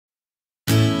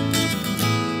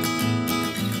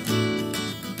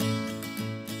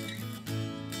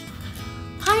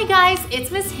Hi guys,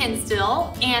 it's Miss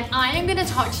Hinsdale, and I am going to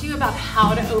talk to you about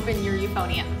how to open your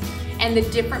euphonium and the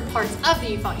different parts of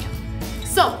the euphonium.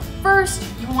 So first,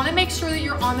 you want to make sure that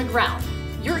you're on the ground.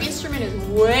 Your instrument is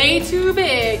way too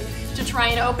big to try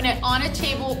and open it on a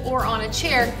table or on a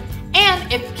chair,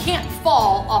 and it can't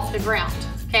fall off the ground,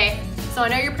 okay? So I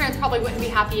know your parents probably wouldn't be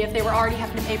happy if they were already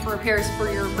having to pay for repairs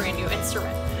for your brand new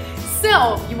instrument.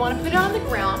 So you want to put it on the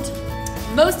ground.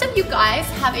 Most of you guys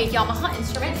have a Yamaha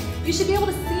instrument. You should be able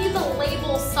to see the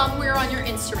label somewhere on your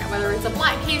instrument, whether it's a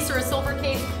black case or a silver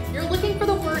case. You're looking for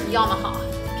the word Yamaha,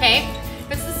 okay?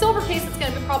 If it's the silver case, it's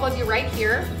gonna probably be right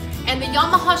here. And the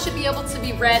Yamaha should be able to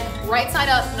be read right side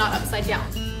up, not upside down.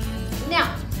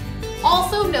 Now,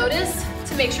 also notice,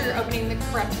 to make sure you're opening the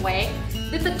correct way,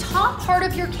 that the top part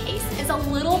of your case is a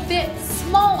little bit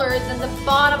smaller than the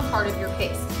bottom part of your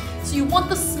case. So you want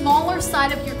the smaller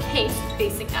side of your case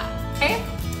facing up. Okay?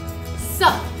 So,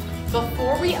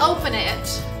 before we open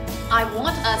it, I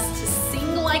want us to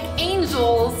sing like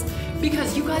angels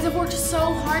because you guys have worked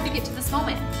so hard to get to this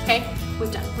moment, okay?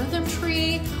 We've done rhythm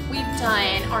tree, we've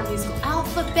done our musical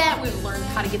alphabet, we've learned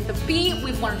how to get the beat,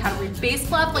 we've learned how to read bass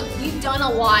clef, like we've done a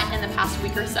lot in the past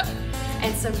week or so.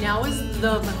 And so now is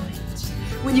the moment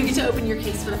when you get to open your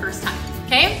case for the first time,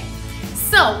 okay?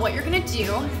 So what you're gonna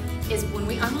do is when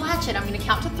we unlatch it, I'm gonna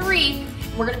count to 3,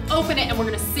 we're gonna open it and we're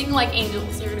gonna sing like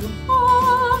angels. You're gonna go,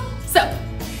 ah. So,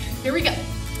 here we go.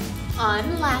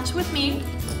 Unlatch with me.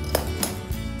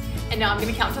 And now I'm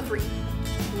gonna count to 3.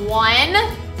 1,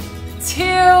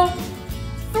 2,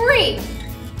 3.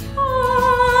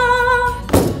 Ah.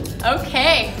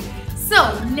 Okay,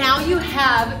 so now you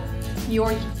have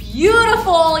your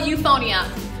beautiful euphonium,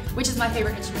 which is my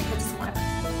favorite instrument because it's one of them.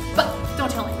 But don't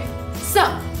tell anybody. So,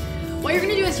 what you're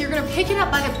gonna do is you're gonna pick it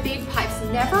up by the big pipes.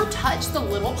 Never touch the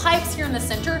little pipes here in the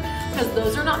center because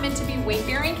those are not meant to be weight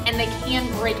bearing and they can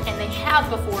break, and they have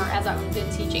before as I've been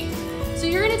teaching. So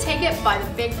you're gonna take it by the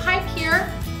big pipe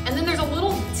here, and then there's a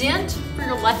little dent for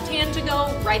your left hand to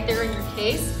go right there in your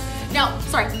case. Now,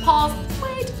 sorry, pause,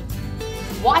 wait.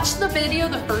 Watch the video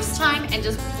the first time and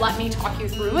just let me talk you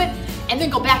through it, and then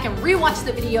go back and re-watch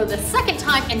the video the second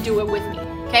time and do it with me,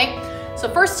 okay? So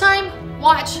first time,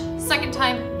 watch, second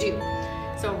time, do.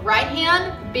 So right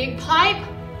hand, big pipe,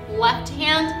 left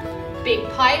hand, big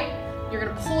pipe. You're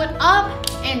gonna pull it up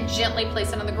and gently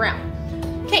place it on the ground.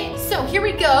 Okay, so here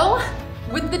we go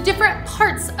with the different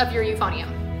parts of your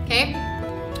euphonium, okay?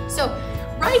 So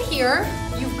right here,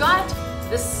 you've got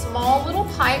this small little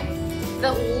pipe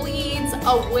that leads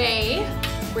away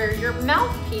where your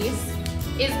mouthpiece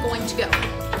is going to go,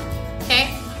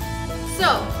 okay?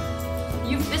 So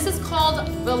this is called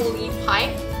the lead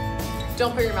pipe.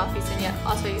 Don't put your mouthpiece in yet.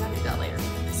 I'll tell you how to do that later.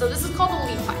 So this is called the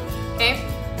lead pipe, okay?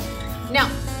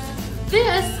 Now,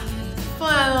 this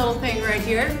fun little thing right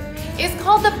here is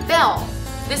called the bell.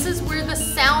 This is where the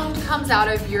sound comes out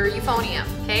of your euphonium,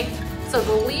 okay? So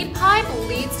the lead pipe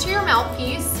leads to your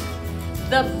mouthpiece.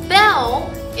 The bell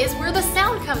is where the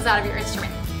sound comes out of your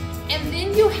instrument. And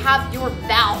then you have your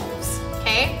valves,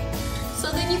 okay? So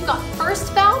then you've got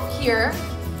first valve here,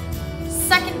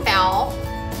 second valve,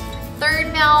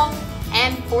 third valve,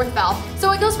 and fourth valve.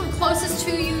 So it goes from closest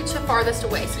to you to farthest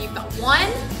away. So you've got 1,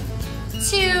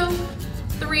 2,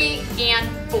 3,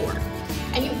 and 4.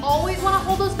 And you always want to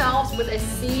hold those valves with a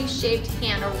C-shaped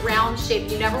hand, a round shape.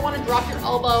 You never want to drop your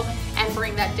elbow and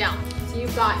bring that down. So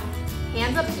you've got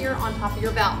hands up here on top of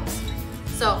your valves.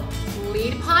 So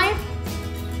lead pipe,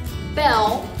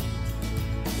 bell,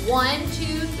 1,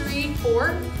 2, 3,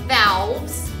 4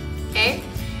 valves, okay?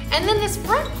 And then this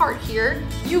front part here,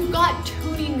 you've got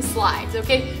tuning slides,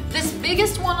 okay? This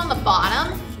biggest one on the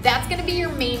bottom, that's gonna be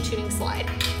your main tuning slide.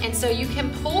 And so you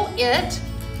can pull it,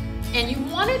 and you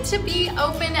want it to be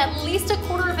open at least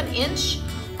 1/4 of an inch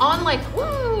on like,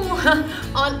 woo,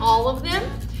 on all of them.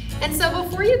 And so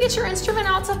before you get your instrument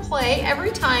out to play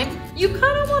every time, you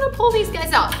kind of want to pull these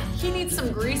guys out. You need some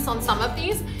grease on some of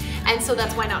these, and so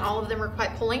that's why not all of them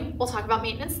require pulling. We'll talk about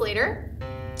maintenance later.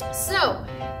 So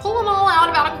pull them all out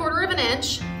about 1/4 of an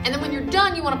inch, and then when you're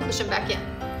done, you want to push them back in,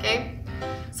 okay?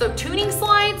 So tuning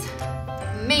slides,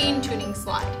 main tuning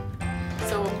slide.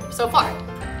 So far,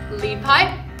 lead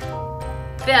pipe,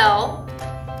 bell,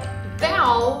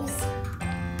 valves,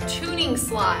 tuning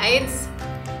slides,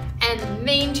 and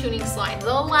main tuning slide.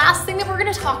 The last thing that we're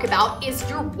gonna talk about is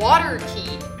your water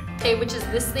key, okay, which is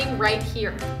this thing right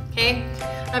here, okay?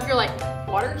 Now if you're like,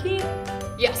 water key?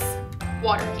 Yes,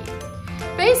 water key.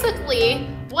 Basically,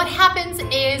 what happens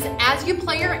is as you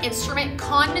play your instrument,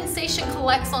 condensation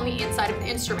collects on the inside of the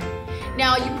instrument.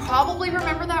 Now, you probably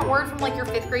remember that word from like your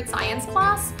 5th grade science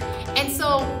class. And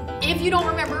so if you don't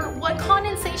remember what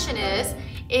condensation is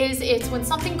is it's when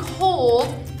something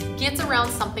cold gets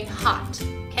around something hot,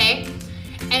 okay?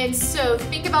 And so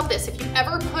think about this. If you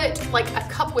ever put like a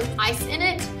cup with ice in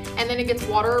it and then it gets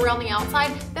water around the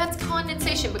outside, that's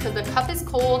condensation because the cup is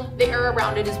cold, the air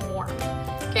around it is warm,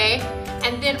 okay?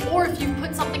 And then, or if you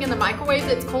put something in the microwave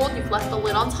that's cold, you've left the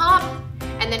lid on top,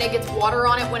 and then it gets water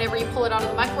on it whenever you pull it out of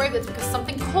the microwave, that's because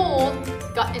something cold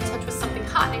got in touch with something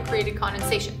hot and created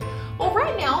condensation. Well,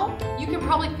 right now, you can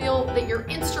probably feel that your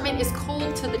instrument is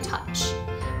cold to the touch.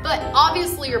 But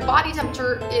obviously your body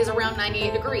temperature is around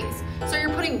 98 degrees. So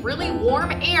you're putting really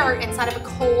warm air inside of a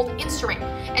cold instrument.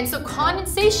 And so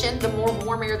condensation, the more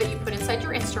warm air that you put inside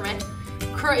your instrument,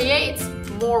 creates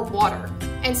more water.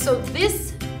 And so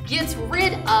this gets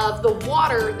rid of the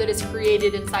water that is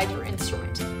created inside your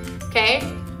instrument. Okay?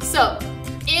 So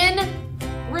in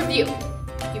review,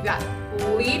 you've got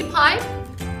lead pipe,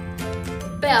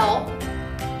 bell,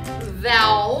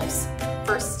 valves,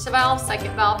 first valve,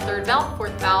 second valve, third valve,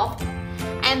 fourth valve,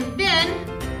 and then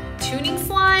tuning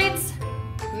slides,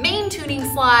 main tuning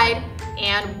slide,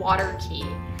 and water key.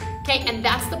 Okay, and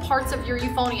that's the parts of your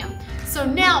euphonium. So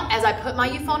now, as I put my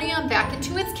euphonium back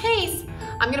into its case,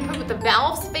 I'm gonna put with the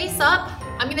valves face up.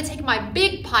 I'm gonna take my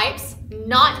big pipes,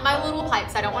 not my little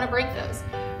pipes, I don't wanna break those.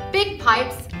 Big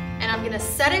pipes, and I'm gonna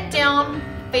set it down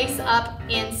face up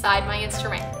inside my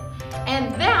instrument.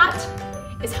 And that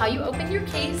is how you open your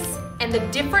case and the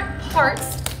different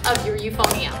parts of your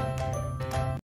euphonium.